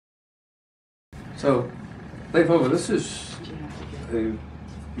So, Leif Ove, this is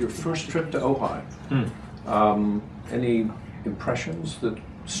your first trip to Ojai. Any impressions that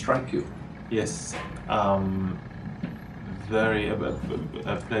strike you? Yes, very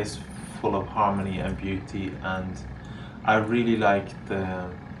a place full of harmony and beauty, and I really liked the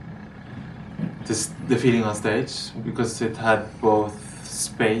feeling on stage because it had both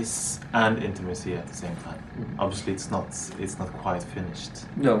space and intimacy at the same time. Obviously, it's not quite finished.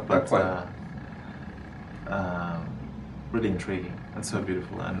 No, but not quite. Really intriguing and so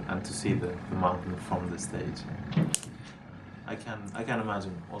beautiful, and to see the mountain from the stage. I can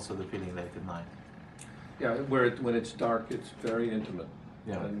imagine also the feeling late at night. Yeah, when it's dark, it's very intimate.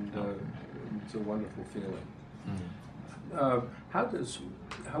 Yeah. And it's a wonderful feeling. Mm.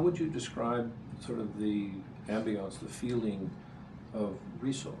 How would you describe sort of the ambience, the feeling of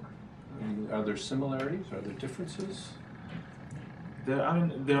Risør? I mean, are there similarities? Are there differences?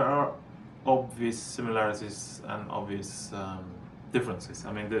 There are obvious similarities and obvious differences.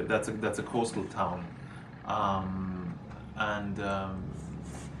 I mean, that's a coastal town, and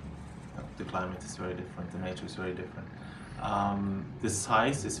the climate is very different. The nature is very different. The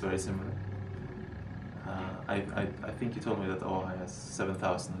size is very similar. I think you told me that Ojai has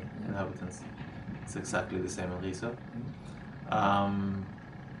 7,000 inhabitants. It's exactly the same in Risør.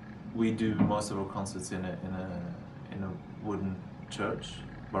 We do most of our concerts in a wooden church,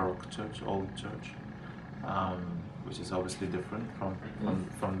 Baroque church, old church, which is obviously different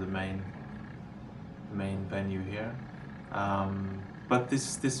from the main venue here. But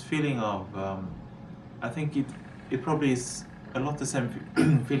this feeling of I think it probably is a lot the same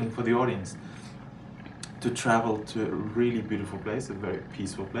feeling for the audience to travel to a really beautiful place, a very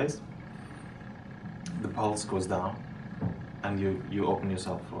peaceful place. The pulse goes down, and you open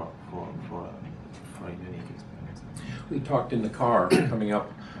yourself for a unique experience. We talked in the car coming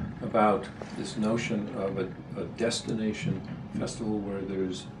up about this notion of a destination festival where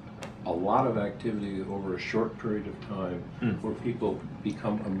there's a lot of activity over a short period of time, where people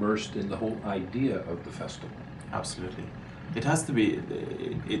become immersed in the whole idea of the festival. Absolutely. It has to be.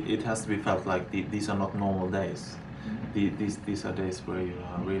 It has to be felt like these are not normal days. These are days where you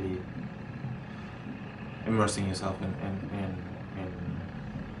are really immersing yourself in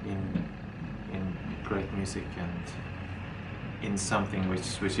great music and in something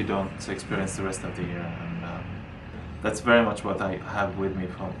which you don't experience the rest of the year. And that's very much what I have with me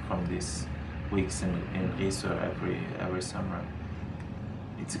from these weeks in Risør every summer.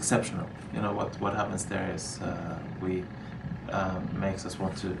 It's exceptional. You know what happens there is makes us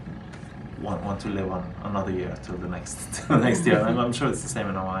want to live on another year till the next year. I'm sure it's the same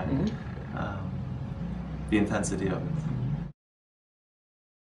in Hawaii. The intensity of it.